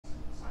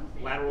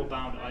Lateral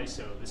Bound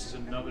Iso. This is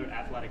another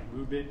athletic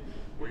movement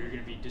where you're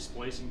going to be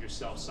displacing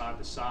yourself side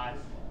to side,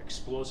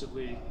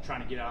 explosively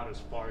trying to get out as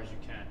far as you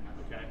can,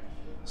 okay?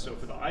 So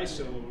for the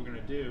Iso, what we're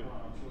going to do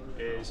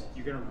is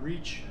you're going to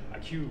reach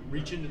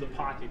into the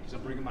pocket because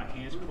I'm bringing my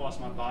hands across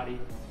my body,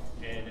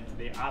 and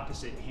the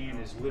opposite hand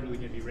is literally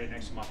going to be right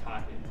next to my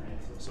pocket.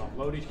 So I'm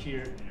loaded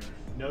here.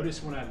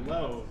 Notice when I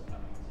load,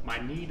 my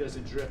knee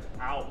doesn't drift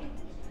out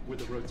with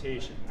the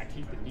rotation. I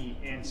keep the knee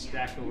in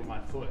stacked over my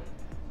foot.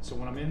 So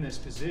when I'm in this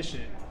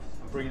position,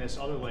 I'm bringing this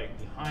other leg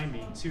behind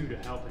me too to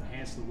help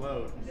enhance the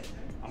load.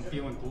 I'm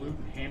feeling glute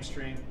and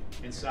hamstring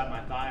inside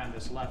my thigh on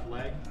this left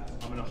leg.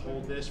 I'm gonna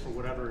hold this for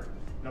whatever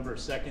number of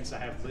seconds I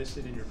have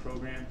listed in your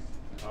program.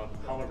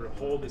 However,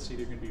 hold, it's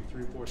either gonna be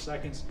 3 or 4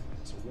 seconds.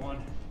 So 1,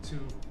 2,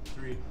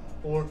 3,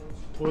 4,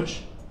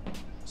 push,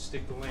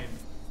 stick the landing,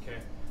 okay?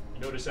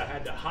 Notice I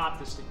had to hop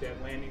to stick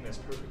that landing. That's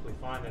perfectly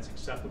fine, that's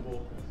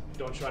acceptable.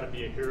 Don't try to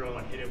be a hero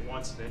and hit it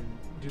once and then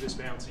do this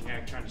balancing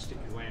act trying to stick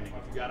your landing.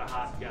 If you gotta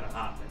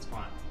hop, that's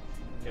fine.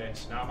 Okay,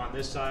 so now I'm on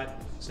this side,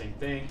 same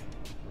thing.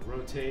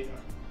 Rotate,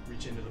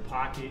 reach into the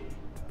pocket,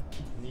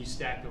 keep the knee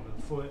stacked over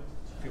the foot,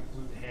 feel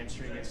glute and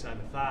hamstring inside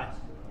the thigh.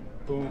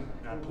 Boom,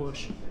 and I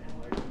push,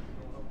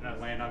 and I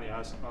land on the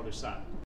other side.